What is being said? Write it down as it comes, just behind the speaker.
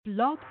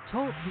Blog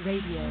Talk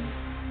Radio.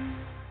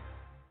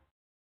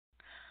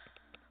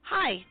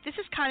 Hi, this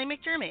is Connie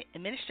McDermott,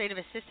 Administrative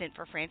Assistant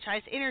for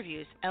Franchise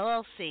Interviews,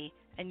 LLC,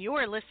 and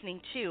you're listening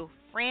to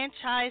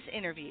Franchise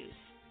Interviews.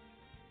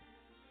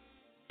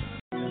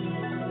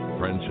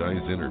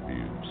 Franchise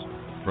Interviews.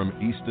 From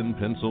Easton,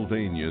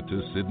 Pennsylvania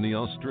to Sydney,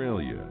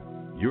 Australia,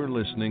 you're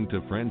listening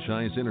to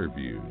Franchise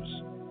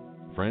Interviews.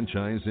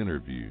 Franchise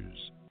Interviews.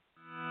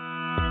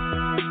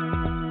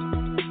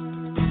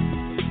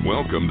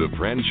 Welcome to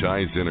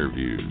Franchise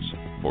Interviews.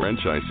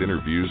 Franchise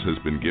Interviews has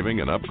been giving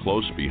an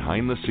up-close,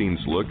 behind-the-scenes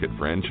look at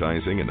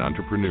franchising and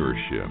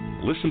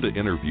entrepreneurship. Listen to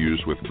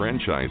interviews with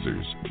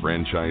franchisers,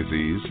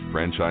 franchisees,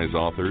 franchise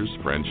authors,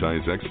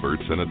 franchise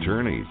experts, and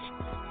attorneys.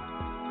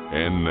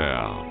 And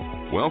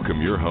now,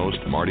 welcome your host,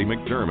 Marty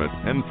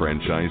McDermott, and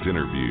Franchise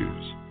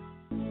Interviews.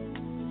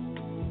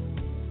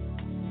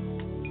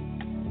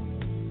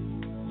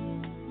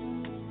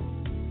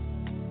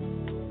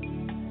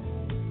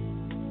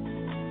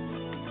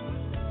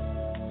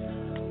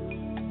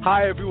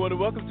 Hi, everyone,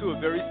 and welcome to a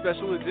very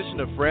special edition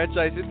of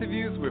Franchise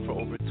Interviews, where for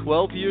over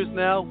 12 years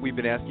now, we've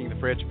been asking the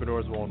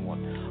entrepreneurs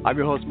one-on-one. I'm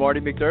your host, Marty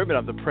McDermott.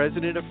 I'm the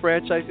president of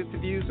Franchise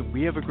Interviews, and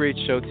we have a great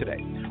show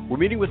today. We're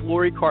meeting with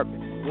Lori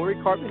Karpman. Lori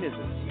Karpman is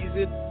a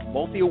seasoned,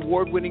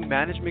 multi-award-winning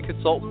management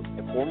consultant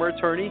and former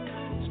attorney,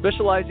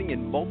 specializing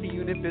in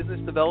multi-unit business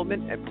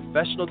development and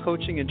professional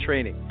coaching and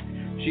training.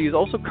 She is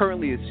also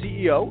currently a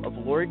CEO of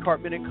Lori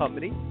Karpman &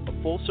 Company, a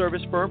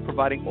full-service firm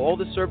providing all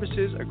the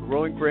services a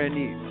growing brand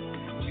needs.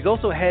 She's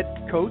also head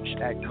coach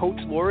at Coach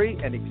Lori,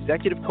 an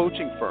executive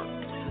coaching firm.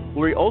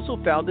 Lori also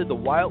founded the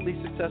wildly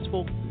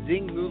successful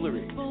Zyng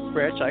Noodlery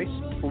franchise,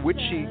 for which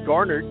she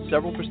garnered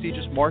several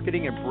prestigious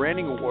marketing and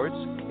branding awards,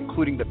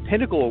 including the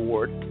Pinnacle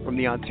Award from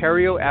the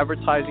Ontario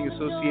Advertising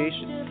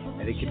Association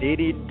and the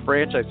Canadian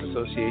Franchise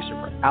Association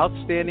for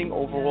outstanding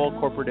overall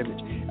corporate image.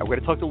 And we're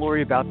going to talk to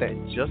Lori about that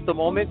in just a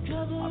moment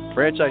on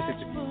Franchise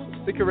Interviews.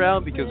 So stick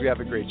around because we have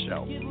a great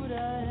show.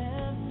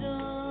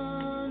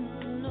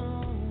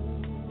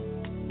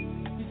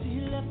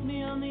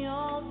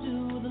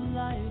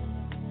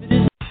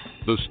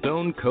 The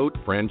Stone Coat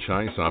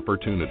Franchise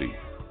Opportunity.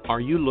 Are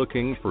you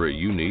looking for a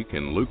unique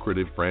and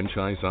lucrative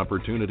franchise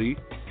opportunity?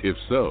 If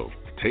so,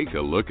 take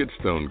a look at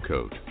Stone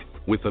Coat.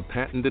 With a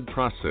patented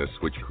process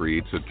which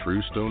creates a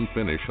true stone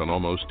finish on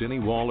almost any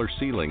wall or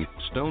ceiling,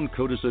 Stone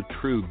Coat is a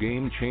true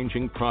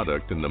game-changing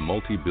product in the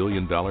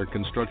multi-billion-dollar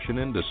construction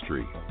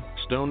industry.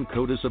 Stone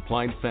Coat is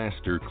applied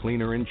faster,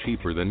 cleaner, and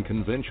cheaper than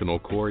conventional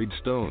quarried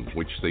stone,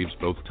 which saves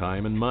both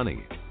time and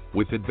money.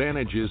 With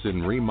advantages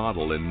in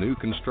remodel and new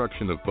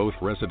construction of both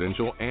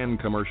residential and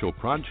commercial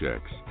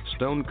projects,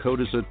 Stone Coat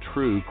is a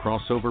true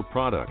crossover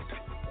product.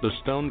 The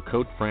Stone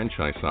Coat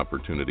franchise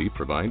opportunity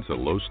provides a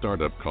low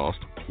startup cost,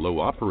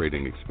 low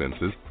operating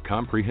expenses,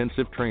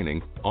 comprehensive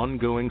training,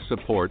 ongoing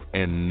support,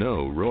 and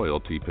no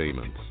royalty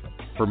payments.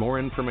 For more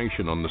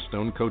information on the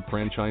Stone Coat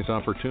franchise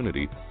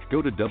opportunity, go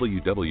to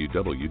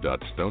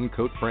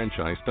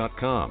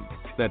www.stonecoatfranchise.com.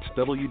 That's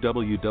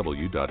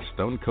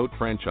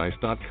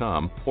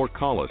www.stonecoatfranchise.com, or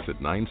call us at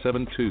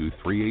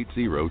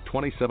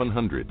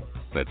 972-380-2700.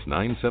 That's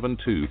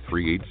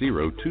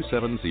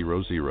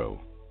 972-380-2700.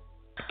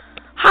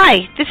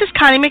 Hi, this is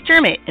Connie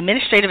McDermott,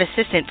 Administrative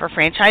Assistant for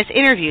Franchise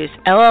Interviews,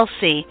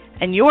 LLC,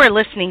 and you're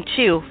listening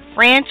to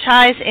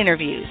Franchise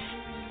Interviews.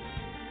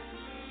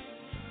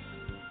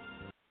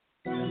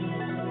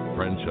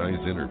 Franchise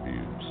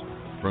Interviews.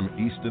 From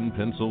Easton,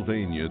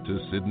 Pennsylvania to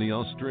Sydney,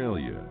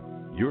 Australia,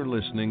 you're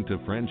listening to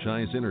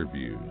Franchise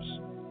Interviews.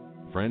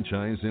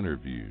 Franchise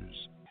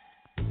Interviews.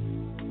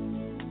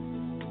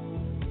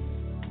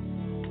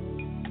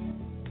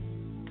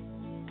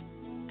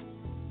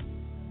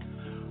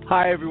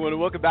 Hi, everyone, and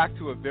welcome back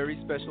to a very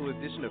special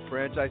edition of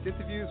Franchise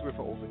Interviews, where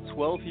for over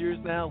 12 years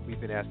now,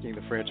 we've been asking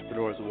the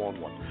entrepreneurs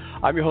one-on-one.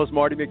 I'm your host,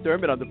 Marty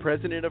McDermott. I'm the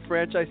president of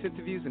Franchise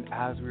Interviews, and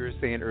as we were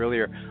saying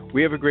earlier,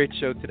 we have a great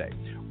show today.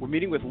 We're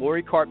meeting with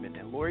Lori Karpman,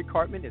 and Lori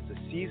Karpman is a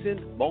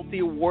seasoned,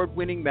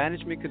 multi-award-winning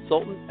management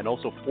consultant and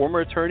also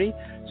former attorney,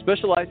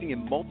 specializing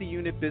in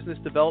multi-unit business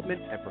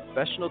development and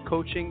professional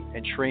coaching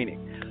and training.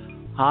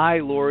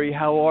 Hi, Lori.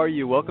 How are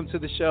you? Welcome to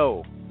the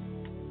show.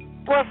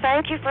 Well,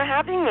 thank you for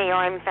having me.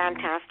 I'm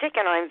fantastic,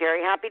 and I'm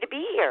very happy to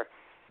be here.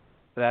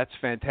 That's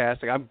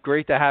fantastic. I'm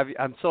great to have you.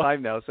 I'm so high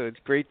now, so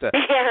it's great to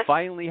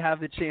finally have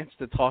the chance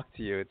to talk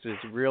to you. It's a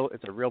real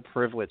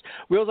privilege.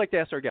 We always like to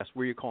ask our guests,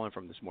 where are you calling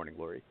from this morning,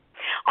 Lori?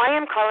 I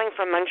am calling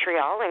from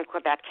Montreal in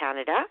Quebec,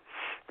 Canada.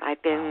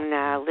 I've been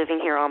living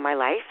here all my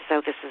life,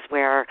 so this is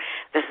where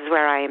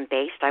I am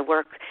based. I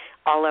work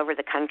all over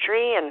the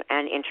country and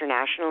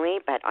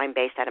internationally, but I'm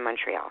based out of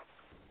Montreal.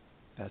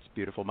 That's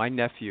beautiful. My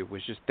nephew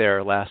was just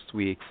there last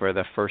week for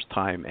the first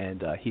time,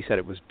 and he said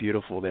it was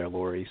beautiful there,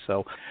 Lori.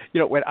 So,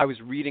 when I was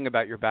reading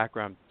about your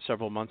background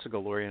several months ago,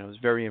 Lori, and I was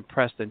very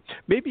impressed. And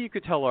maybe you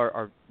could tell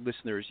our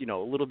listeners, a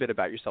little bit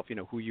about yourself,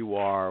 who you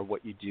are,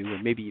 what you do,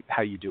 and maybe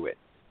how you do it.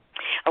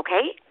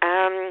 Okay.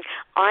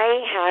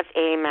 I have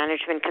a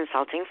management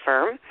consulting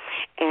firm,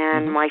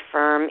 and my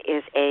firm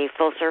is a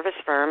full-service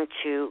firm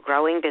to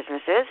growing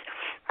businesses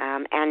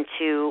and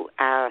to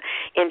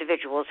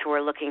individuals who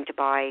are looking to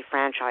buy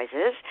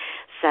franchises.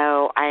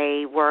 So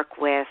I work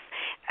with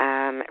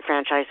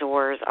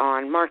franchisors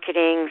on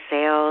marketing,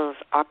 sales,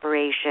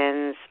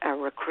 operations,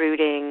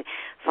 recruiting,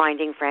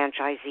 finding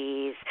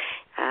franchisees,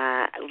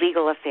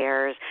 legal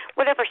affairs,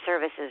 whatever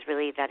services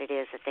really that it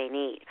is that they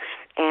need.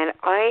 And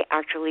I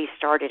actually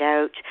started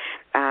out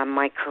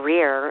my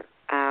career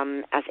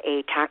as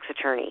a tax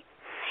attorney.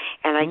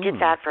 And I did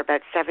that for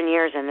about 7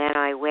 years, and then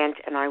I went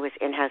and I was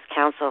in-house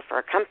counsel for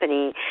a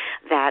company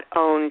that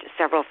owned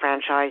several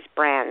franchise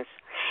brands.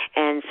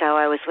 And so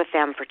I was with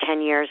them for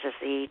 10 years as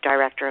the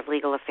Director of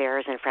Legal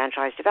Affairs and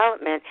Franchise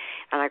Development,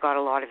 and I got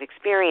a lot of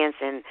experience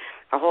in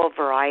a whole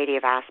variety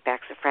of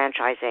aspects of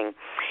franchising.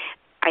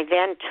 I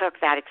then took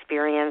that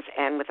experience,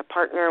 and with a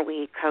partner,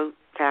 we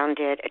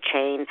co-founded a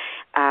chain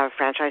of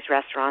franchise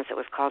restaurants that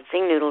was called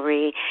Zyng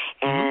Noodlery,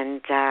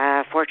 and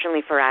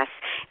fortunately for us,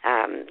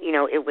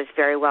 it was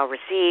very well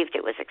received.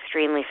 It was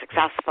extremely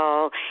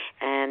successful,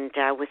 and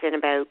within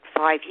about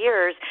 5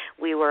 years,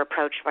 we were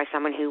approached by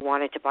someone who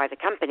wanted to buy the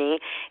company,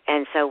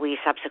 and so we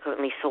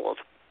subsequently sold.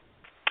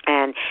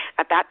 And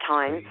at that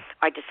time,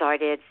 I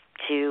decided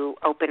to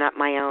open up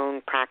my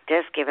own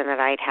practice, given that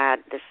I'd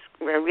had this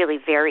really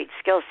varied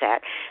skill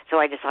set. So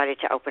I decided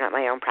to open up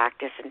my own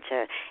practice and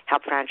to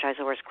help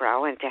franchisors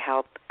grow and to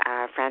help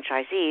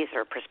franchisees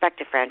or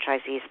prospective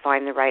franchisees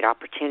find the right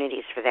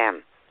opportunities for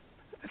them.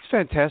 That's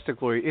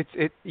fantastic, Lori.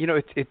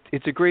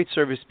 It's a great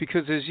service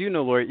because, as you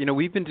know, Lori,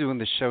 we've been doing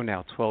this show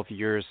now 12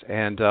 years,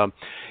 and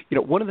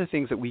one of the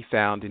things that we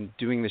found in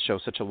doing the show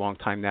such a long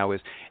time now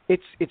is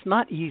it's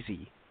not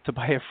easy to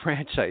buy a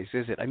franchise,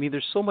 is it? I mean,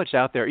 there's so much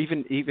out there,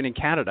 even in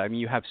Canada. I mean,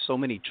 you have so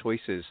many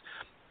choices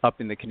up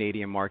in the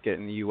Canadian market.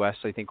 In the U.S.,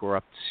 I think we're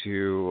up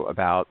to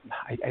about,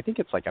 I think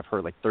it's like, I've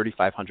heard like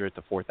 3,500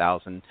 to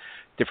 4,000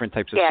 different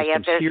types of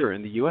systems here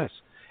in the U.S.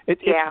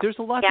 There's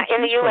a lot. Yeah,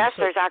 in the U.S.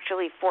 there's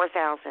actually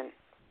 4,000.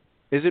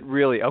 Is it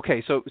really?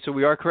 Okay, so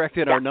we are correct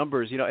in our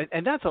numbers,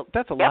 and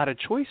that's a lot of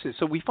choices.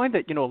 So we find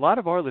that, a lot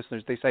of our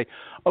listeners, they say,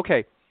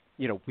 okay,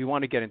 we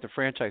want to get into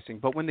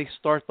franchising, but when they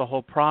start the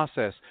whole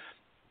process,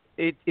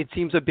 it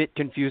seems a bit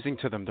confusing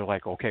to them. They're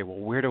like, okay, well,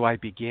 where do I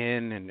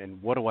begin,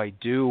 and what do I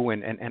do?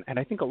 And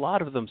I think a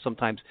lot of them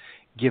sometimes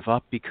give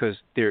up because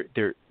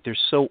they're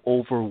so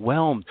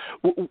overwhelmed.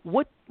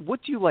 What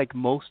do you like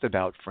most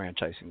about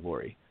franchising,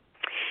 Lori?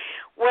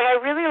 What I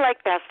really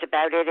like best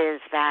about it is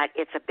that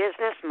it's a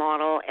business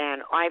model,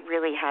 and I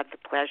really had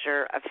the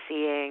pleasure of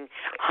seeing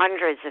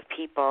hundreds of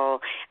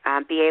people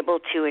be able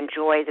to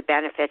enjoy the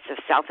benefits of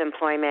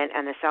self-employment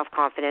and the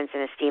self-confidence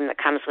and esteem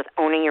that comes with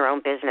owning your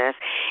own business.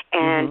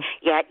 And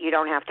yet you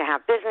don't have to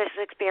have business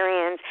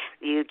experience.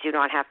 You do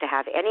not have to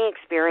have any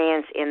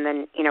experience in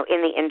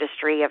the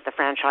industry of the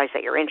franchise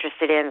that you're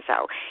interested in.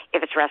 So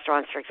if it's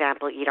restaurants, for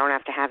example, you don't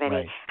have to have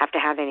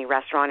any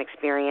restaurant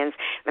experience.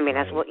 I mean,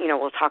 as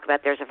we'll talk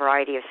about, there's a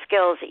variety of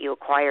skills that you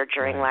acquire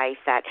during life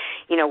that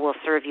will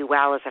serve you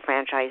well as a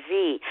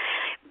franchisee.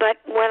 But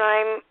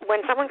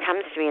when someone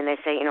comes to me and they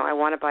say, I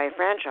want to buy a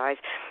franchise,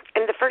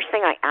 and the first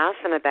thing I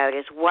ask them about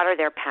is what are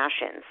their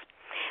passions,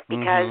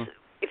 because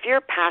if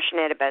you're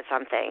passionate about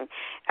something,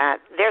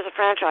 there's a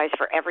franchise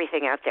for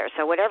everything out there.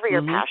 So whatever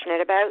you're passionate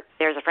about,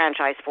 there's a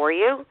franchise for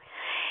you.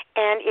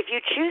 And if you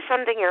choose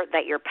something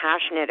that you're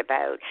passionate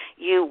about,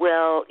 you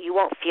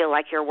won't feel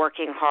like you're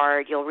working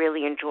hard. You'll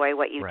really enjoy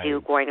what you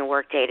do going to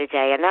work day to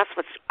day, and that's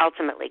what's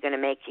ultimately going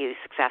to make you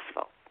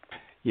successful.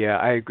 Yeah,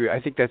 I agree.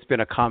 I think that's been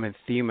a common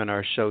theme in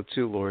our show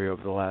too, Lori,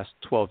 over the last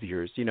 12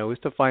 years, is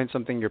to find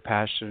something you're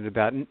passionate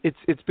about. And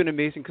it's been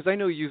amazing because I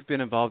know you've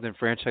been involved in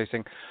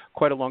franchising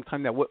quite a long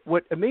time now.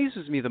 What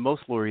amazes me the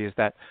most, Lori, is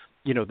that,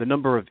 the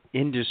number of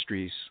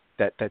industries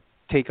that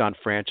take on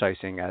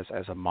franchising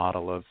as a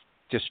model of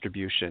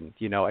distribution.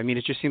 I mean,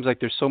 it just seems like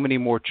there's so many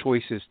more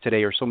choices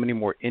today, or so many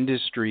more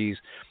industries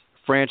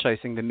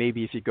franchising than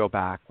maybe if you go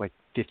back like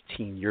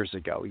 15 years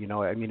ago.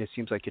 I mean, it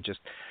seems like it just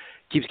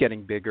keeps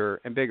getting bigger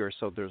and bigger,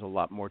 so there's a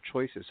lot more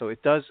choices. So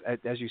it does,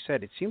 as you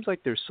said, it seems like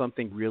there's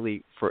something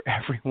really for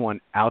everyone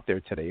out there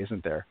today,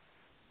 isn't there?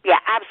 Yeah,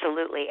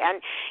 absolutely.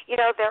 And,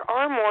 there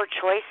are more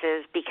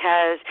choices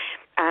because,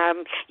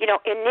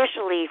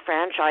 initially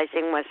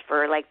franchising was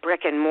for like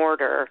brick and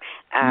mortar,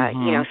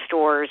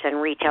 stores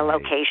and retail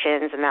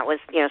locations, and that was,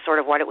 sort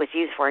of what it was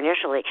used for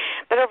initially.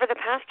 But over the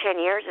past 10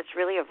 years, it's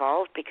really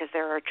evolved because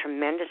there are a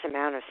tremendous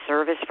amount of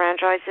service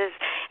franchises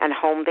and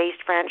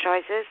home-based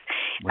franchises.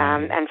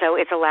 And so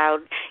it's allowed,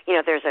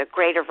 there's a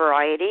greater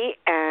variety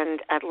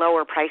and at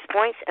lower price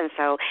points. And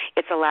so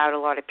it's allowed a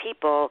lot of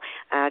people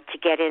to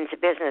get into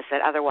business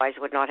that otherwise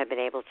would not have been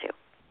able to.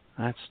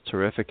 That's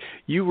terrific.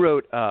 You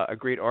wrote a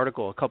great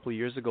article a couple of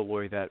years ago,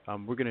 Lori, that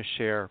we're going to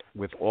share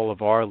with all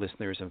of our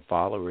listeners and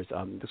followers.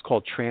 It's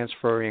called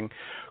Transferring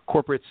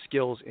Corporate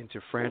Skills into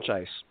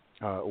Franchise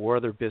or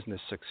Other Business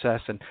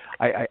Success. And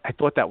I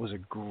thought that was a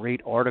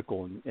great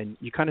article. And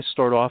you kind of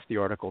start off the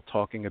article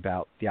talking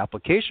about the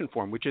application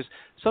form, which is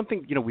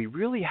something, we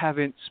really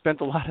haven't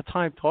spent a lot of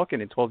time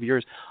talking in 12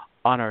 years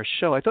on our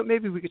show. I thought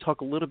maybe we could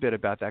talk a little bit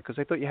about that because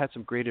I thought you had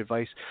some great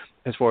advice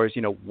as far as,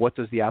 what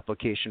does the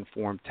application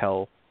form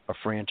tell a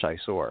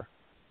franchisor?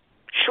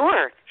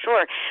 Sure.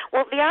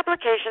 Well, the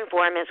application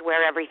form is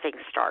where everything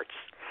starts.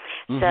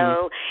 Mm-hmm.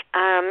 So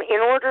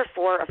in order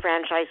for a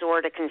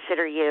franchisor to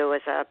consider you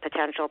as a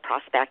potential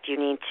prospect, you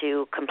need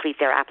to complete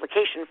their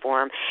application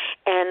form.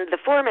 And the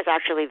form is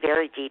actually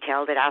very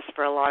detailed. It asks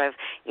for a lot of,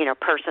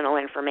 personal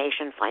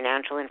information,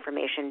 financial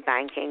information,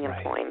 banking, right.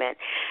 employment.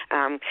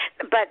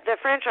 But the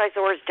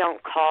franchisors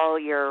don't call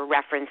your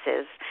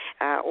references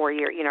or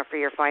your, for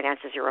your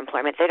finances, your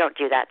employment. They don't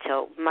do that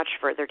till much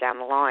further down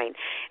the line.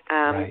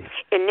 Right.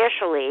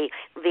 Initially,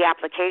 the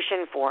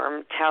application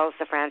form tells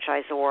the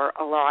franchisor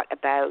a lot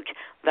about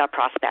the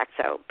prospect,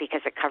 so because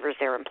it covers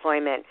their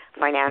employment,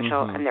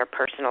 financial, mm-hmm. and their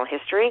personal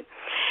history.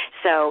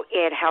 So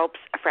it helps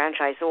a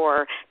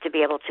franchisor to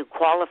be able to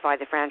qualify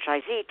the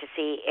franchisee to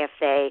see if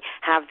they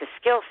have the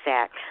skill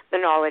set, the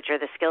knowledge or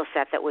the skill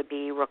set that would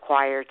be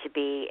required to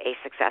be a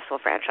successful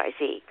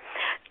franchisee.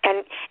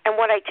 And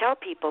what I tell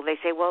people,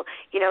 they say, well,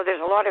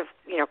 there's a lot of,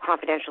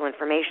 confidential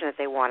information that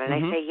they want. And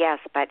mm-hmm. I say, yes,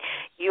 but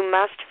you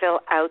must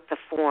fill out the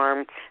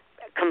form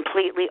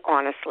completely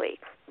honestly,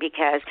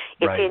 because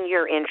it's right. in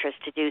your interest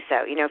to do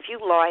so. If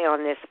you lie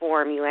on this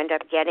form, you end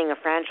up getting a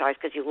franchise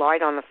because you lied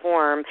on the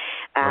form,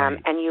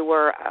 right. and you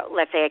were,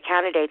 let's say, a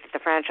candidate that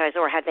the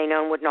franchisor, had they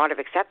known, would not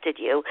have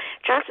accepted you.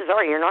 Chances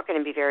are you're not going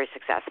to be very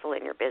successful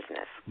in your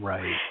business.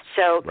 Right.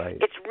 So right.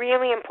 it's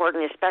really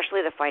important,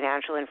 especially the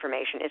financial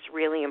information. It's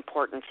really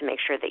important to make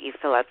sure that you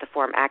fill out the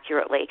form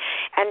accurately.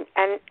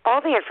 And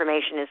all the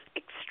information is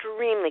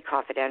extremely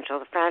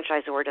confidential. The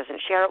franchisor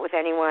doesn't share it with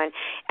anyone,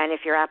 and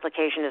if your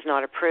application is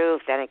not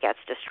approved, then it gets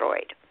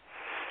destroyed.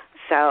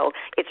 So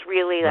it's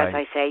really, right. as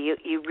I say,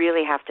 you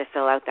really have to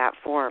fill out that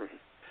form.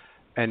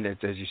 And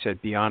it's, as you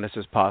said, be honest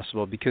as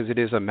possible, because it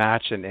is a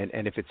match, and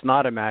if it's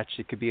not a match,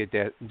 it could be a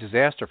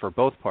disaster for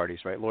both parties,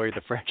 right, Lori,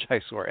 the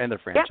franchisor and the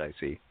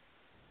franchisee.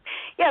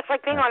 Yeah, it's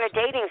like being on a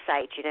dating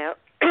site,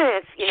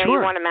 It's, sure.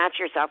 You want to match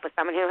yourself with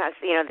someone who has,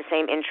 the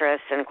same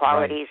interests and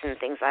qualities right. and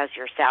things as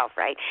yourself,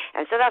 right?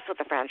 And so that's what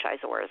the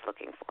franchisor is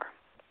looking for.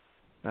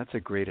 That's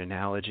a great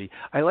analogy.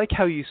 I like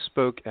how you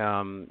spoke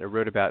or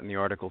wrote about in the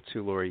article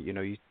too, Lori.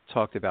 You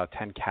talked about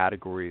 10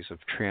 categories of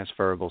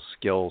transferable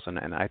skills,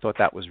 and I thought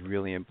that was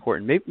really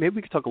important. Maybe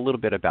we could talk a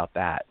little bit about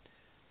that.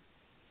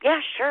 Yeah,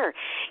 sure.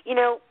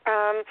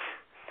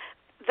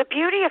 The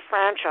beauty of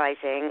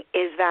franchising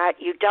is that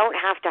you don't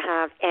have to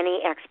have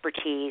any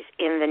expertise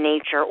in the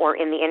nature or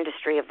in the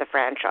industry of the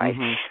franchise.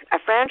 Mm-hmm. A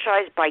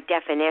franchise, by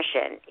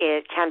definition,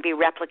 it can be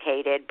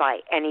replicated by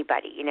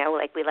anybody.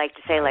 Like we like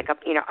to say, right.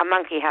 a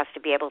monkey has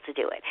to be able to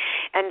do it.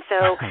 And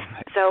so,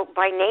 so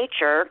by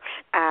nature,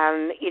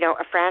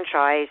 a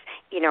franchise,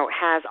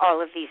 has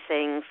all of these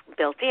things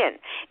built in,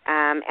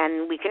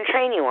 and we can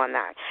train you on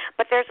that.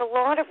 But there's a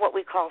lot of what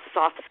we call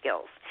soft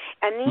skills.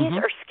 And these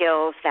mm-hmm. are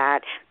skills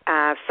that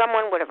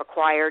someone would have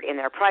acquired in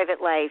their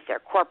private life, their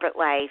corporate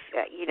life,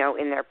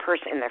 in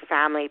their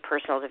family,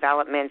 personal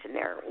development, in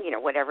their,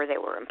 whatever they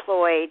were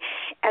employed.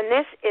 And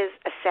this is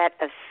a set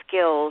of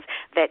skills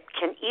that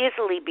can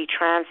easily be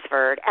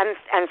transferred,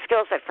 and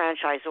skills that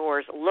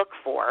franchisors look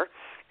for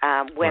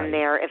when right.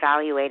 they're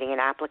evaluating an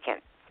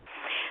applicant.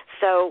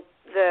 So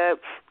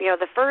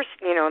the first,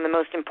 and the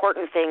most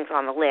important things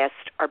on the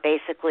list are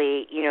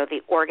basically,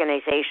 the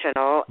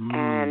organizational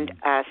and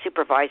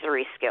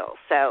supervisory skills.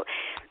 So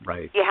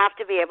right. you have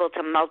to be able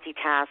to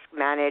multitask,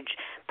 manage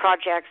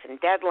projects and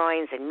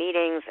deadlines and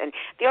meetings. And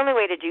the only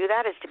way to do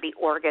that is to be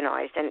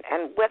organized. And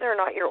whether or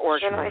not you're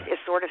organized sure. is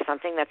sort of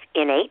something that's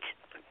innate.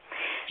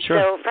 Sure.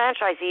 So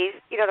franchisees,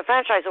 the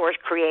franchisors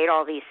create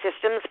all these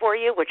systems for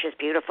you, which is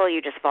beautiful.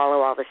 You just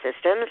follow all the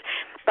systems.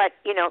 But,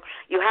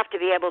 you have to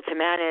be able to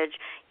manage,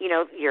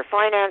 your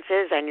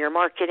finances and your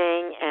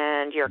marketing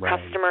and your right.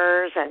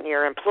 customers and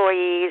your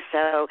employees.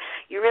 So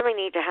you really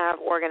need to have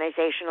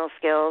organizational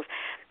skills.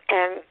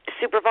 And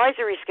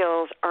supervisory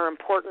skills are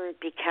important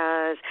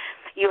because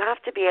you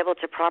have to be able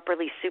to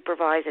properly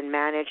supervise and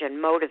manage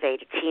and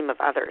motivate a team of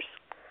others.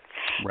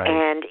 Right.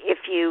 And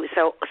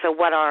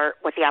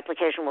what the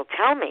application will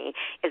tell me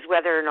is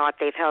whether or not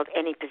they've held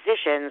any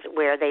positions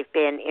where they've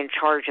been in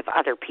charge of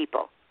other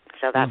people.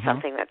 So that's mm-hmm.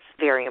 something that's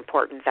very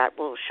important that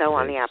will show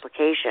on the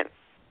application.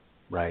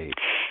 Right.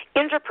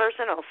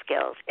 Interpersonal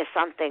skills is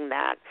something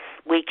that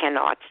we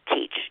cannot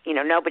teach.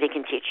 Nobody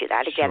can teach you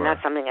that. Again, sure.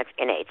 that's something that's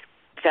innate.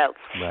 So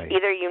right.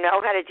 either you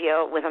know how to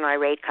deal with an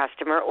irate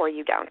customer or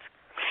you don't.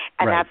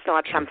 And right. that's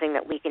not something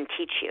that we can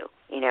teach you,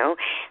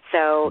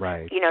 So,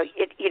 right.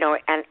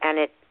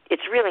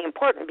 It's really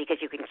important because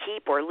you can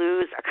keep or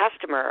lose a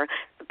customer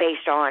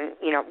based on,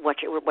 what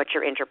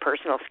your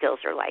interpersonal skills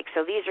are like.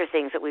 So these are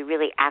things that we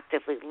really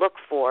actively look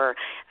for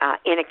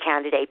in a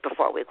candidate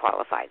before we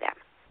qualify them.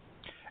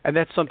 And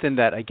that's something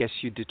that I guess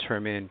you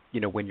determine,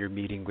 when you're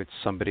meeting with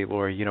somebody,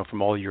 Lori,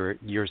 from all your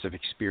years of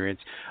experience.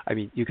 I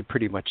mean, you could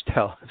pretty much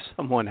tell if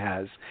someone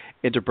has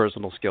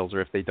interpersonal skills or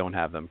if they don't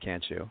have them,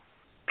 can't you?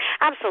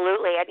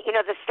 Absolutely. And,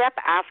 the step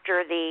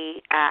after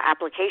the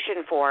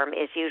application form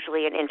is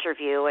usually an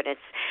interview, and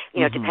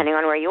it's, depending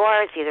on where you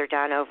are, it's either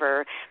done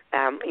over,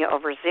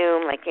 over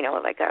Zoom, like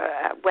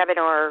a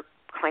webinar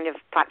kind of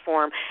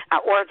platform,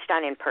 or it's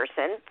done in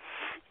person.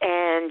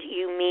 And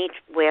you meet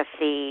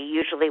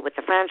usually with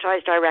the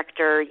franchise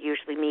director,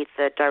 usually meet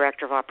the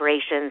director of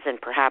operations and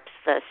perhaps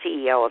the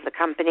CEO of the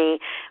company.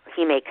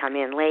 He may come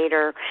in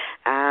later.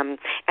 And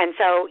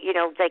so,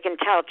 they can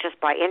tell just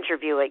by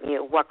interviewing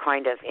you what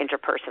kind of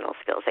interpersonal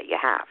skills that you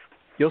have.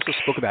 You also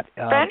spoke about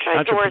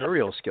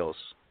entrepreneurial skills.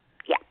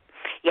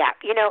 Yeah.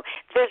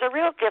 There's a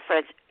real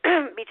difference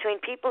between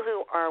people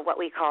who are what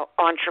we call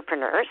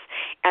entrepreneurs,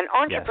 and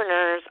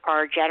entrepreneurs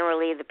are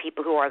generally the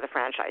people who are the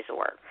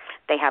franchisor.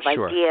 They have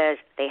ideas,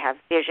 they have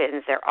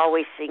visions, they're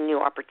always seeing new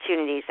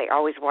opportunities, they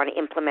always want to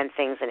implement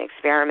things and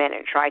experiment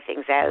and try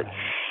things out.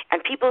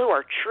 And people who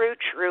are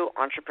true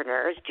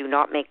entrepreneurs do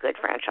not make good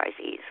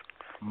franchisees.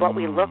 What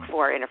we look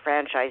for in a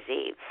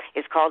franchisee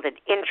is called an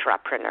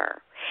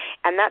intrapreneur.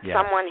 And that's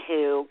someone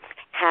who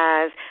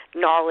has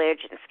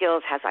knowledge and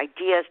skills, has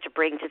ideas to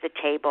bring to the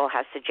table,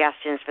 has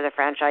suggestions for the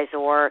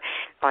franchisor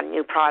on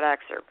new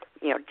products or,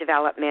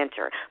 development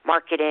or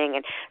marketing.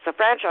 And so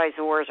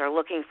franchisors are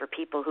looking for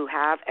people who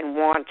have and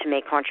want to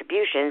make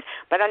contributions,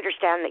 but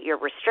understand that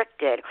you're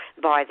restricted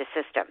by the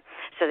system,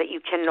 so that you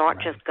cannot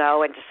just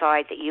go and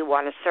decide that you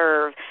want to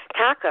serve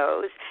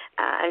tacos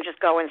and just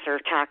go and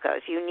serve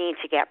tacos. You need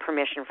to get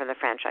permission from the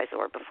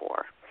franchisor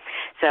before.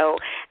 So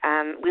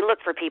we look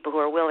for people who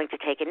are willing to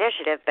take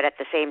initiative, but at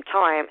the same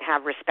time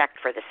have respect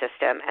for the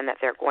system and that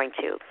they're going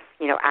to,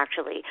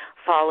 actually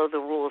follow the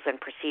rules and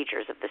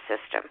procedures of the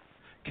system.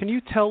 Can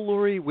you tell,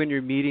 Lori, when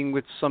you're meeting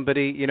with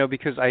somebody,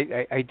 because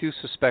I do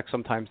suspect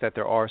sometimes that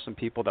there are some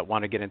people that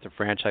want to get into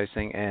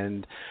franchising,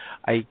 and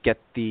I get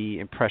the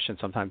impression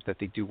sometimes that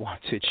they do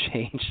want to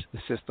change the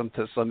system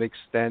to some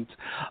extent.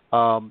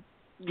 And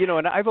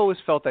I've always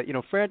felt that,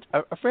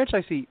 a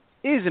franchisee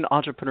is an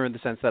entrepreneur in the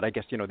sense that I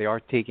guess, they are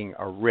taking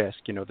a risk.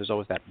 There's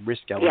always that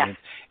risk element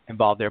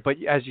involved there. But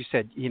as you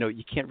said,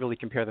 you can't really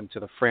compare them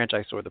to the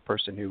franchisor or the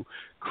person who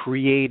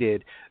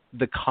created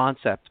the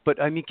concept.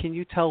 But, I mean, can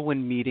you tell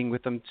when meeting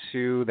with them,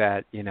 too,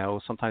 that,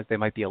 sometimes they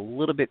might be a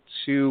little bit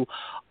too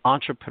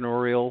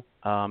entrepreneurial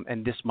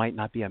and this might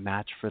not be a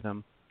match for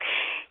them?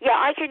 Yeah,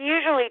 I can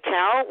usually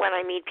tell when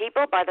I meet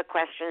people by the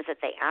questions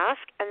that they ask.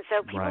 And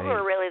so people who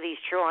are really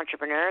these true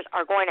entrepreneurs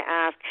are going to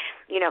ask,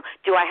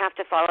 do I have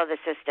to follow the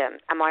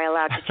system? Am I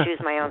allowed to choose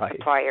my own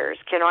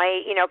suppliers? Can I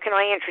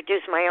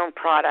introduce my own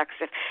products?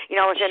 If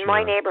in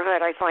my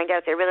neighborhood I find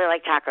out they really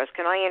like tacos,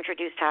 can I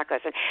introduce tacos?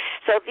 And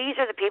so these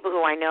are the people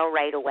who I know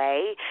right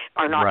away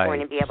are not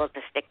going to be able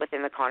to stick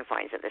within the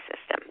confines of the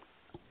system.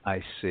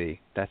 I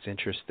see. That's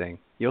interesting.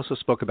 You also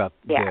spoke about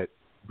the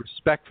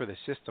respect for the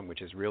system,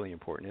 which is really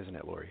important, isn't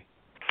it, Lori?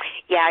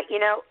 Yeah,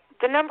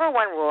 the number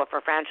one rule for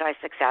franchise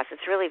success,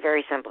 it's really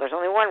very simple. There's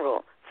only one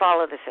rule: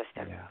 follow the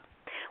system. Yeah.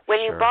 When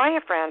you buy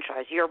a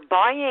franchise, you're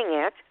buying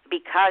it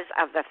because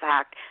of the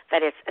fact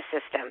that it's a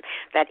system.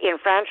 That in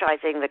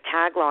franchising, the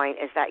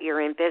tagline is that you're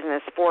in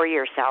business for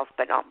yourself,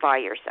 but not by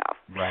yourself.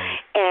 Right.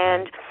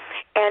 And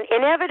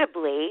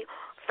inevitably,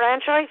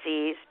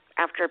 franchisees,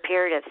 after a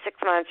period of 6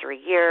 months or a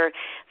year,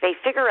 they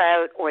figure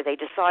out or they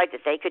decide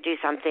that they could do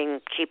something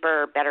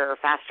cheaper, better,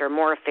 faster,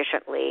 more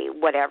efficiently,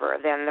 whatever,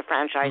 than the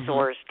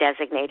franchisor's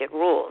designated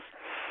rules.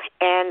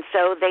 And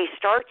so they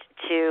start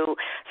to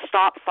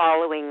stop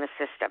following the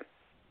system.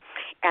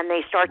 And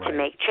they start to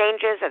make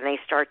changes, and they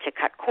start to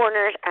cut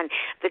corners. And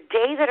the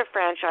day that a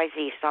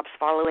franchisee stops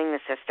following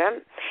the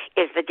system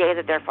is the day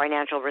that their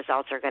financial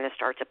results are going to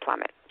start to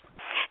plummet.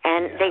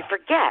 And they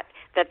forget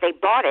that they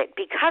bought it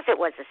because it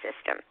was a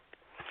system.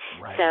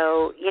 Right.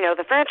 So,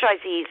 the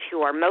franchisees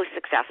who are most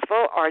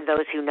successful are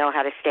those who know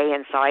how to stay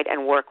inside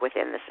and work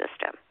within the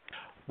system.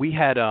 We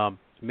had,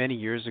 many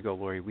years ago,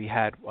 Lori, we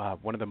had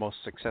one of the most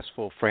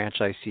successful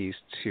franchisees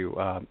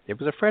it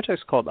was a franchise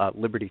called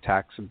Liberty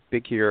Tax,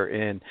 big here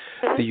in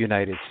the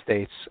United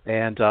States.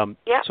 And so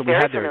we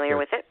very had familiar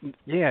with it.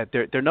 Yeah,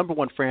 their number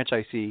one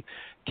franchisee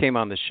came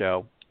on the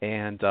show,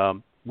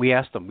 and we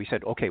asked them, we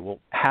said, okay, well,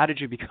 how did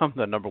you become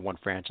the number one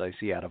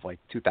franchisee out of like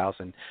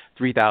 2,000,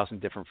 3,000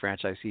 different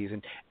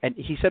franchisees? And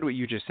he said what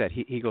you just said.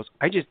 He goes,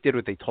 I just did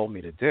what they told me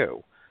to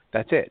do.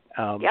 That's it.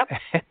 And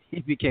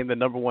he became the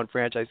number one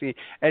franchisee.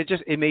 And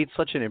it made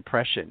such an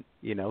impression,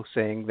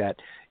 saying that,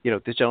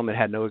 this gentleman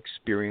had no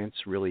experience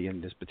really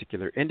in this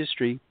particular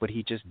industry, but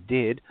he just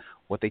did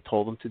what they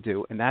told him to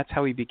do. And that's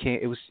how he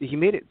became. He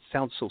made it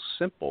sound so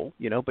simple,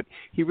 but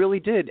he really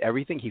did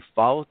everything. He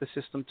followed the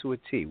system to a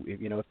T.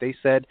 If they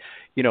said,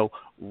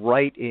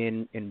 write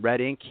in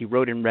red ink, he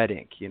wrote in red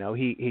ink.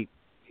 He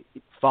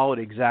followed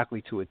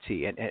exactly to a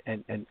T.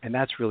 And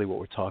that's really what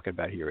we're talking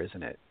about here,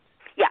 isn't it?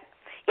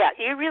 Yeah,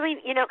 you really,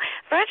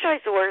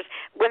 franchisors,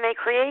 when they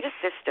create a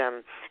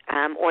system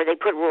or they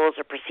put rules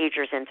or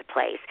procedures into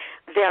place,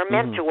 they're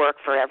meant to work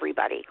for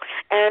everybody.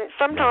 And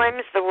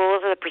sometimes the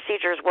rules or the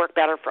procedures work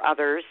better for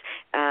others,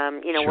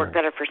 work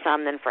better for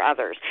some than for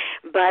others.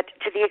 But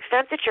to the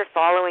extent that you're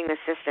following the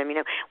system,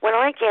 when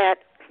I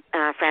get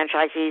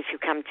franchisees who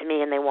come to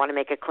me and they want to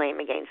make a claim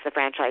against the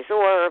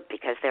franchisor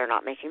because they're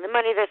not making the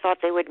money they thought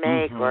they would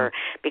make, or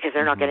because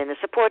they're not getting the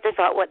support they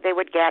thought what they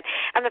would get.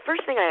 And the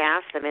first thing I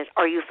ask them is,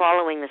 are you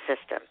following the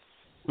system?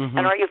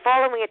 And are you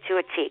following it to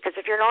a T? Because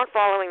if you're not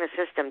following the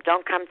system,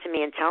 don't come to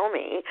me and tell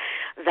me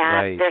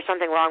that there's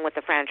something wrong with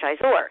the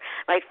franchisor.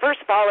 Like,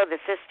 first follow the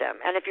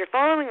system. And if you're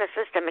following the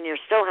system and you're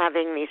still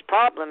having these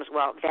problems,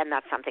 well, then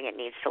that's something it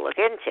needs to look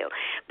into.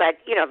 But,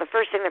 the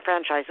first thing the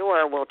franchisor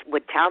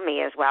would tell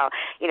me is, well,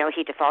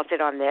 he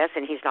defaulted on this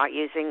and he's not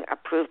using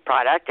approved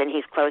product and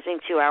he's closing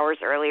 2 hours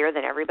earlier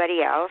than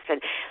everybody else. And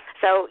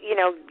so,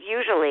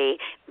 usually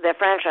the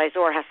franchisee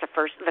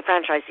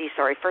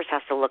first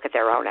has to look at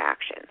their own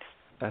actions.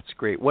 That's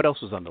great. What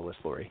else was on the list,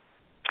 Lori?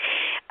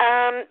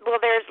 Well,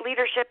 there's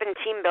leadership and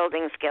team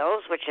building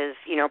skills, which is,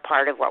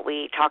 part of what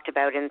we talked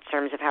about in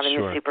terms of having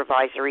the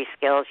supervisory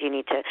skills. You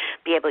need to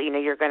be able,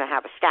 you're going to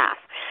have a staff.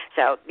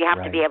 So you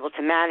have to be able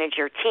to manage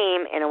your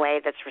team in a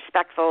way that's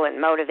respectful and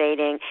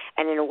motivating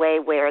and in a way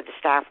where the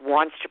staff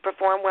wants to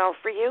perform well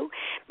for you,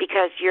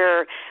 because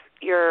your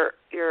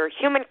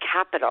human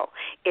capital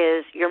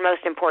is your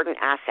most important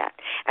asset.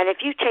 And if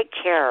you take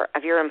care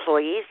of your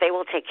employees, they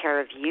will take care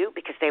of you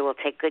because they will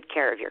take good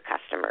care of your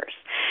customers.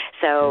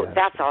 So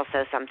that's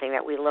also something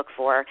that we look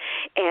for.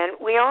 And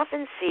we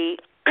often see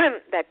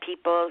that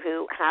people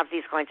who have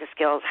these kinds of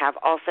skills have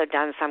also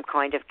done some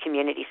kind of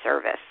community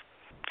service.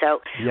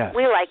 So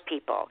we like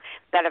people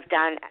that have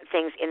done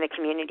things in the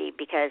community,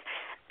 because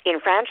in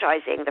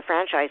franchising, the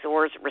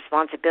franchisor's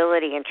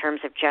responsibility in terms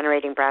of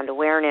generating brand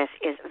awareness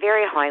is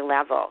very high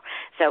level.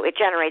 So it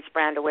generates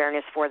brand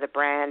awareness for the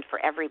brand,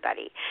 for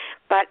everybody.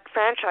 But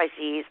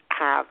franchisees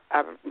have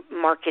a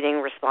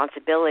marketing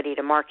responsibility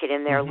to market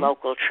in their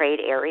local trade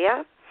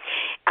area.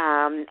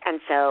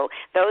 And so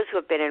those who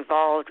have been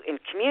involved in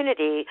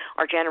community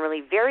are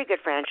generally very good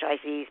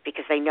franchisees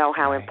because they know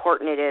how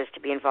important it is to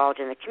be involved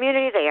in the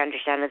community. They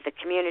understand that the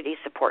community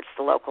supports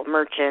the local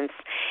merchants,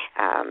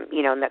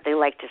 and that they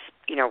like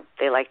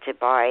to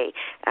buy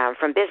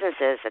from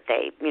businesses that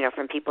they,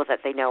 from people that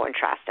they know and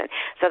trust. And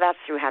so that's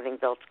through having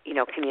built,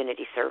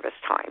 community service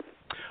time.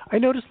 I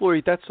noticed,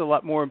 Lori, that's a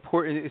lot more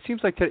important. It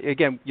seems like,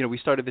 again, we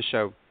started the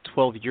show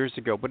 12 years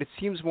ago, but it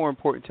seems more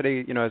important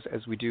today,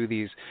 as we do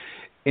these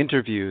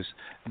interviews,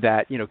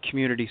 that,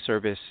 community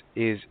service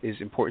is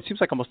important. It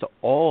seems like almost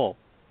all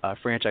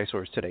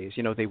franchisors today,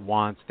 they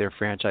want their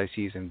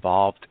franchisees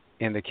involved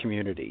in the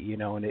community,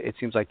 and it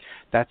seems like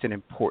that's an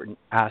important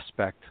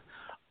aspect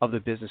of the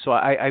business. So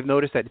I've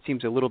noticed that it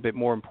seems a little bit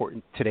more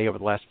important today over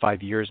the last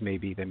 5 years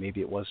maybe than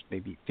maybe it was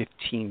maybe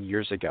 15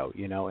 years ago,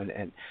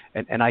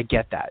 and I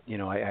get that.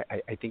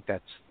 I think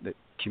that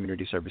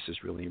community service is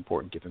really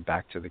important, giving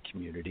back to the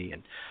community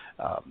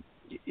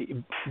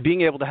and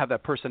being able to have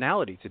that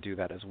personality to do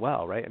that as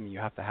well, right? I mean, you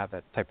have to have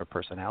that type of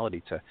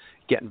personality to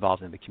get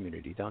involved in the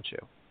community, don't you?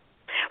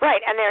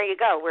 Right, and there you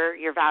go.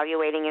 You're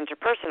evaluating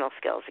interpersonal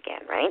skills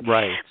again, right?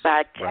 Right.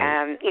 But,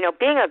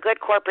 being a good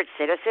corporate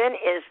citizen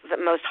is the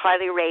most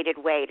highly rated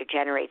way to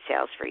generate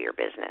sales for your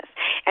business.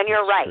 And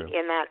you're right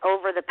in that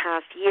over the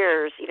past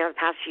years, the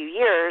past few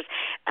years,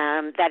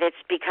 that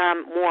it's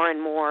become more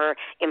and more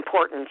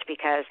important,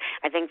 because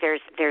I think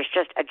there's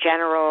just a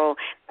general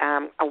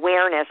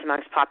awareness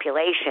amongst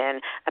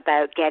population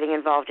about getting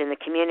involved in the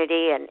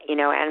community. And,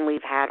 and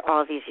we've had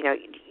all of these,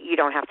 you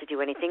don't have to do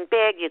anything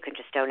big. You can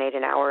just donate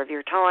an hour of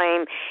your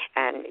time.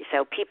 And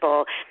so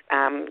people,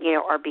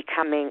 are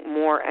becoming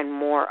more and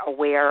more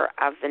aware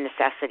of the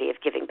necessity of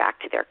giving back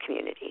to their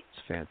community.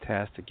 It's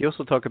fantastic. You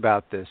also talk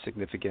about the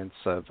significance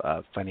of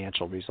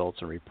financial results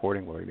and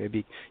reporting, Lori.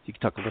 Maybe you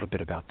can talk a little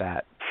bit about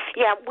that.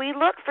 Yeah, we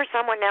look for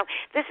someone now.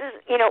 This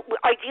is,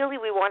 ideally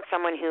we want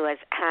someone who has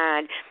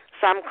had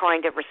some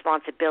kind of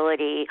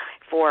responsibility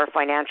for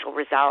financial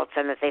results,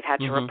 and that they've had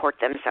to report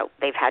them. So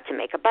they've had to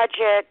make a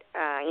budget,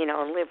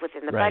 and live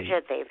within the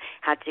budget. They've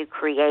had to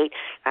create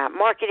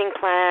marketing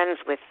plans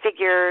with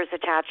figures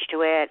attached to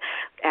it.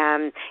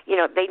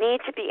 They need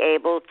to be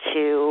able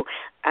to,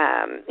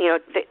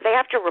 they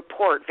have to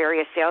report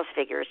various sales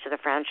figures to the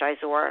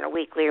franchisor on a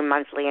weekly or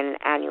monthly and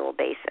annual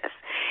basis.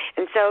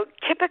 And so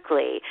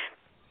typically,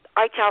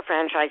 I tell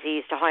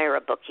franchisees to hire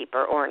a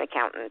bookkeeper or an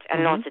accountant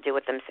and not to do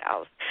it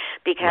themselves,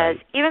 because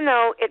even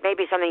though it may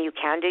be something you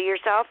can do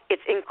yourself,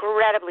 it's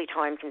incredibly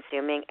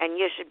time-consuming, and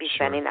you should be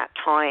spending that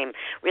time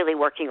really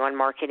working on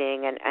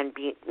marketing and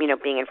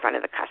being in front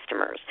of the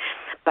customers.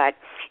 But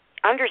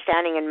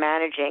understanding and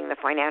managing the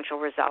financial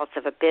results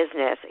of a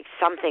business is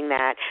something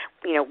that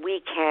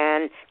we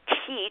can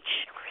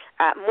teach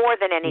more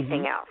than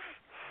anything else.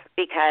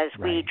 Because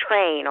we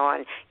train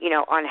on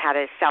how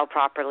to sell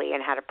properly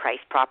and how to price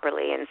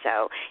properly, and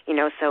so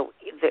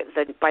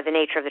by the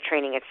nature of the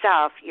training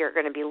itself, you're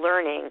going to be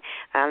learning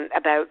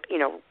about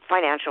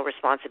financial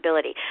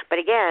responsibility. But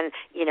again,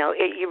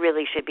 you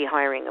really should be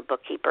hiring a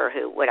bookkeeper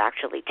who would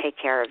actually take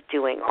care of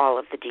doing all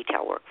of the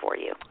detail work for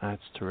you.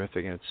 That's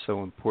terrific, and it's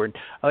so important.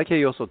 I like how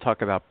you also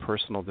talk about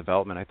personal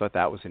development. I thought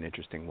that was an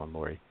interesting one,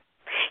 Lori.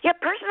 Yeah,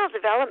 personal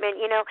development.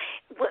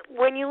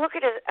 When you look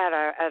at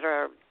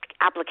a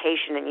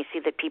application and you see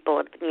that people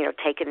have,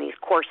 taken these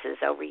courses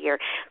over a year,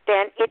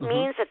 then it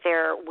means that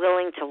they're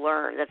willing to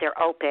learn, that they're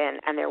open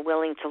and they're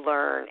willing to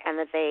learn, and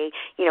that they,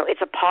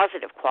 it's a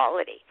positive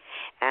quality.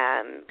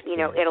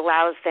 It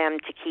allows them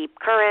to keep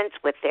current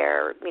with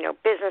their,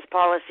 business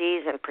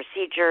policies and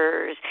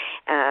procedures.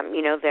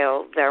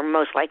 They'll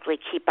most likely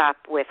keep up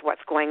with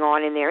what's going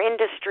on in their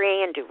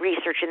industry and do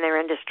research in their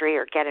industry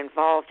or get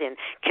involved in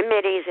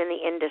committees in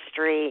the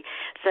industry.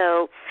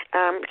 So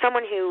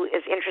someone who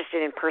is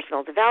interested in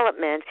personal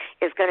development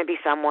is going to be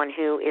someone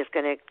who is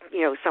going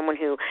to, someone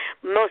who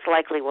most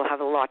likely will have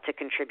a lot to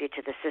contribute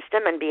to the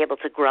system and be able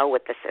to grow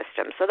with the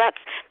system. So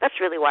that's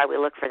really why we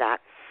look for that.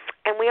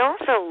 And we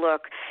also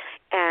look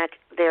at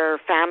their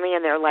family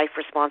and their life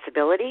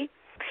responsibility.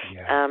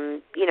 Yeah.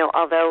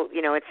 Although,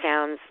 it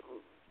sounds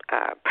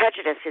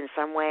prejudiced in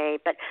some way,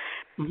 but,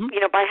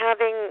 by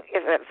having,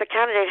 if a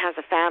candidate has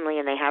a family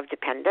and they have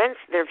dependents,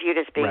 they're viewed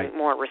as being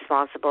more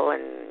responsible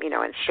and,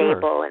 and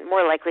stable and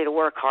more likely to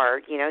work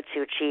hard,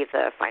 to achieve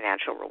the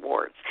financial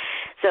rewards.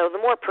 So the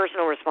more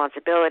personal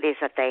responsibilities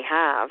that they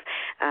have,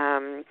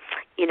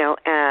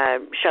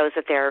 shows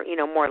that they're,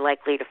 more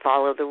likely to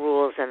follow the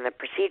rules and the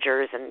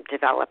procedures and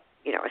develop,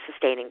 a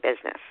sustaining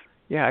business.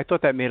 Yeah, I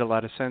thought that made a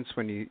lot of sense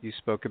when you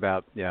spoke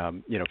about,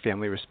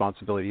 family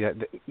responsibility.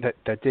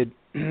 That did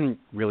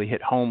really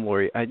hit home,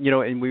 Lori.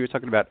 And we were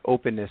talking about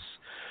openness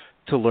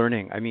to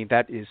learning. I mean,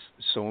 that is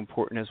so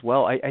important as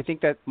well. I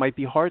think that might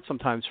be hard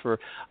sometimes for,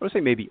 I would say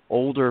maybe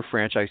older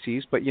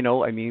franchisees, but,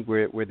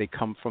 where they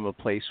come from a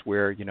place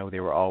where, they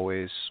were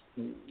always,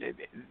 they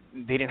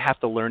didn't have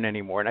to learn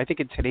anymore. And I think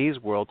in today's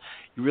world,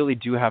 you really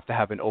do have to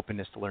have an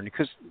openness to learning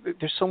because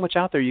there's so much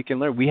out there you can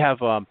learn. We have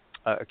a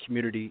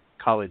community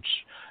college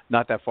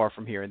not that far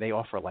from here, and they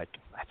offer like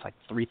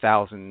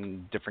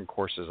 3,000 different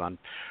courses on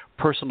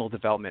personal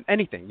development,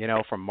 anything,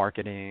 from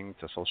marketing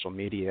to social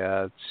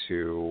media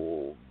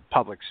to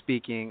public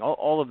speaking,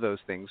 all of those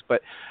things.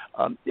 But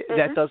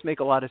that does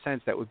make a lot of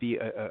sense. That would be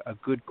a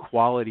good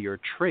quality or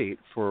trait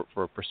for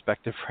a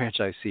prospective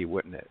franchisee,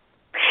 wouldn't it?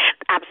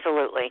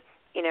 Absolutely.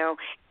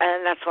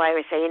 And that's why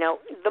we say,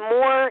 the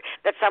more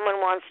that someone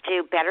wants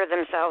to better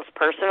themselves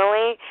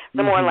personally,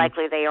 the more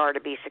likely they are to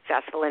be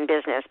successful in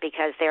business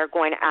because they're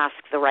going to ask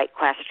the right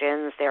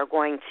questions, they're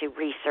going to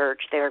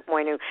research, they're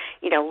going to,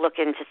 look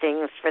into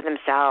things for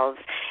themselves.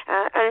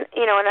 And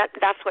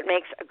that's what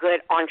makes a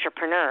good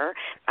entrepreneur,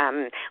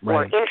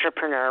 or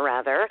intrapreneur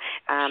rather,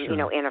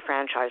 in a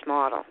franchise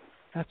model.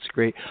 That's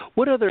great.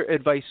 What other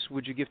advice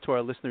would you give to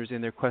our listeners in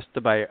their quest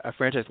to buy a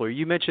franchise, Lori?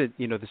 You mentioned,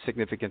 the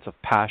significance of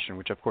passion,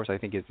 which of course I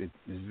think is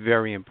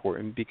very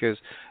important because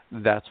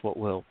that's what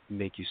will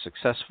make you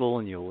successful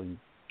and you'll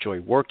enjoy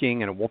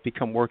working and it won't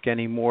become work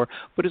anymore.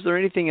 But is there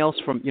anything else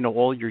from,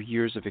 all your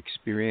years of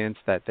experience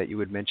that you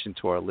would mention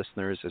to our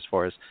listeners as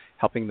far as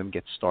helping them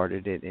get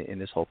started in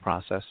this whole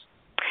process?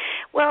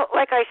 Well,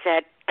 like I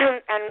said, and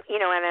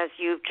as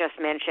you've just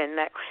mentioned,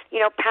 that,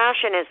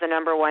 passion is the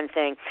number one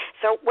thing.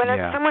 So when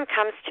someone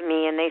comes to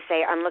me and they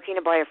say, I'm looking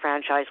to buy a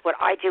franchise, what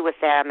I do with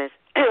them is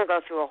go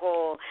through a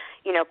whole,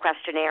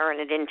 questionnaire and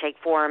an intake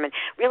form and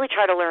really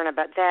try to learn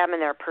about them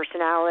and their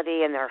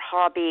personality and their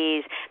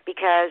hobbies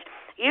because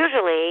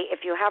usually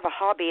if you have a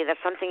hobby,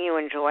 that's something you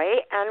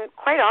enjoy, and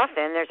quite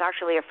often there's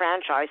actually a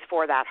franchise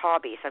for that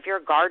hobby. So if you're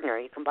a gardener,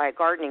 you can buy a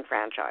gardening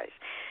franchise.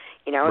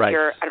 If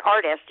you're an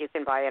artist, you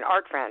can buy an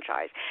art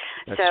franchise.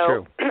 That's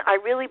true.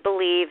 I really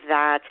believe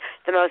that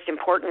the most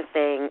important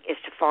thing is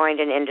to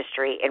find an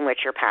industry in which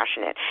you're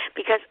passionate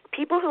because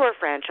people who are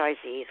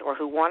franchisees or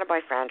who want to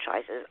buy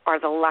franchises are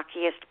the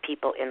luckiest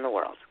people in the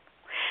world.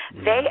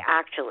 Yeah. They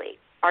actually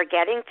are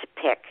getting to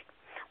pick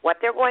what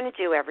they're going to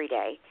do every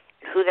day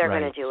and who they're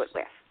going to do it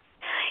with.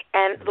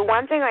 And the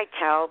one thing I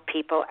tell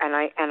people, and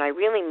I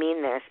really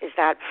mean this, is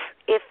that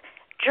if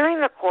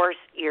during the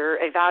course you're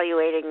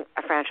evaluating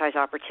a franchise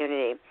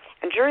opportunity,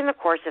 and during the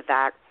course of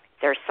that,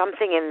 there's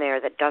something in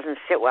there that doesn't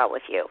sit well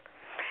with you,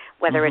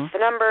 whether it's the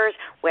numbers,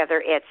 whether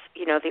it's,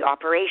 the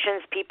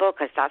operations people,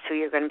 because that's who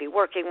you're going to be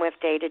working with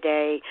day to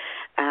day.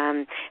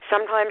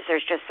 Sometimes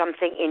there's just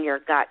something in your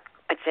gut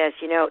that says,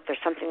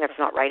 there's something that's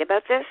not right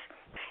about this,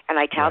 and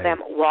I tell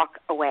them, walk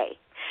away.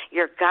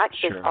 Your gut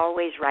is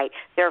always right.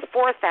 There are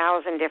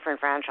 4,000 different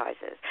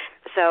franchises.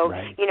 So,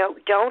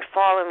 don't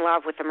fall in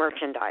love with the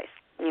merchandise.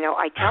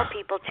 I tell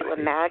people to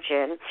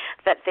imagine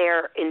that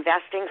they're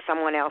investing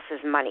someone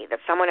else's money, that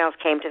someone else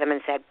came to them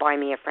and said, buy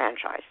me a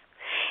franchise.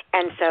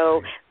 And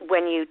so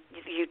when you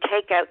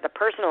take out the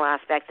personal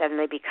aspect, then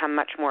they become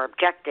much more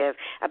objective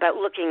about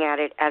looking at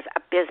it as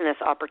a business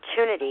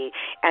opportunity,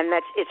 and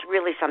it's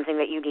really something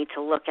that you need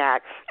to look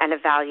at and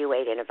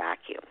evaluate in a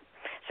vacuum.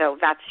 So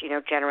that's,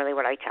 generally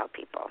what I tell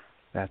people.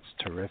 That's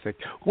terrific.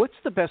 What's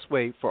the best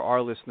way for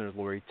our listeners,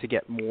 Lori, to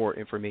get more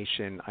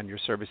information on your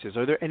services?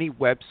 Are there any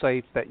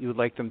websites that you would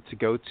like them to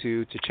go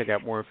to check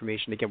out more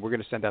information? Again, we're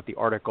going to send out the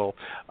article,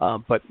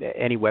 but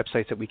any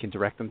websites that we can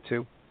direct them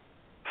to?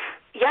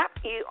 Yeah,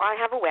 I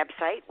have a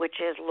website, which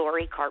is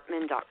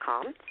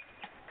lorikarpman.com,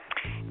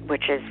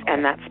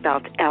 and that's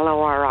spelled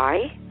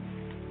LORI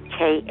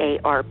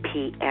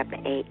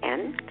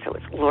Karpman. So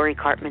it's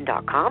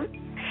LoriKarpman.com.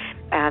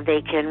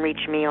 They can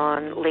reach me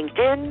on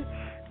LinkedIn,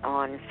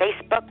 on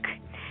Facebook,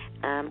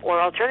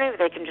 or alternative,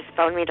 they can just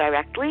phone me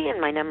directly, and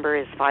my number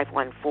is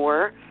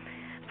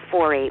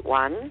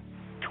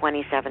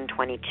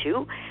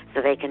 514-481-2722.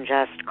 So they can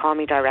just call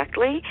me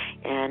directly,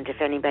 and if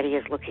anybody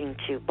is looking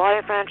to buy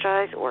a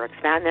franchise or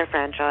expand their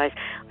franchise,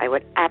 I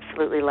would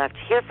absolutely love to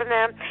hear from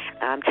them.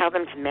 Tell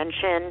them to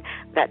mention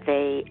that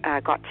they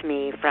got to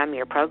me from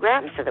your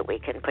program so that we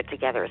can put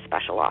together a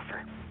special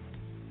offer.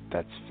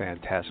 That's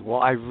fantastic.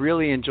 Well, I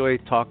really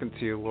enjoyed talking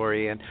to you,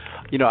 Lori, and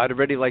I'd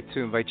already like to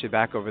invite you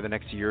back over the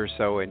next year or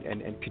so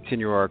and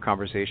continue our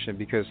conversation,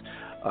 because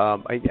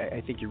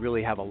I think you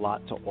really have a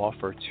lot to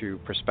offer to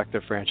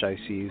prospective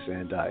franchisees,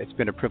 and it's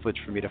been a privilege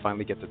for me to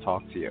finally get to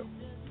talk to you.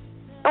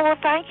 Oh, well,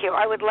 thank you.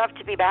 I would love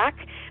to be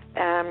back.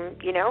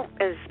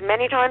 As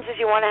many times as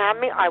you want to have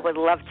me, I would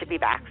love to be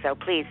back. So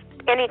please,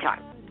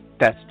 anytime.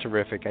 That's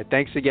terrific.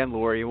 Thanks again,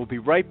 Lori. We'll be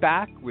right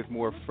back with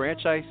more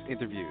franchise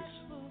interviews.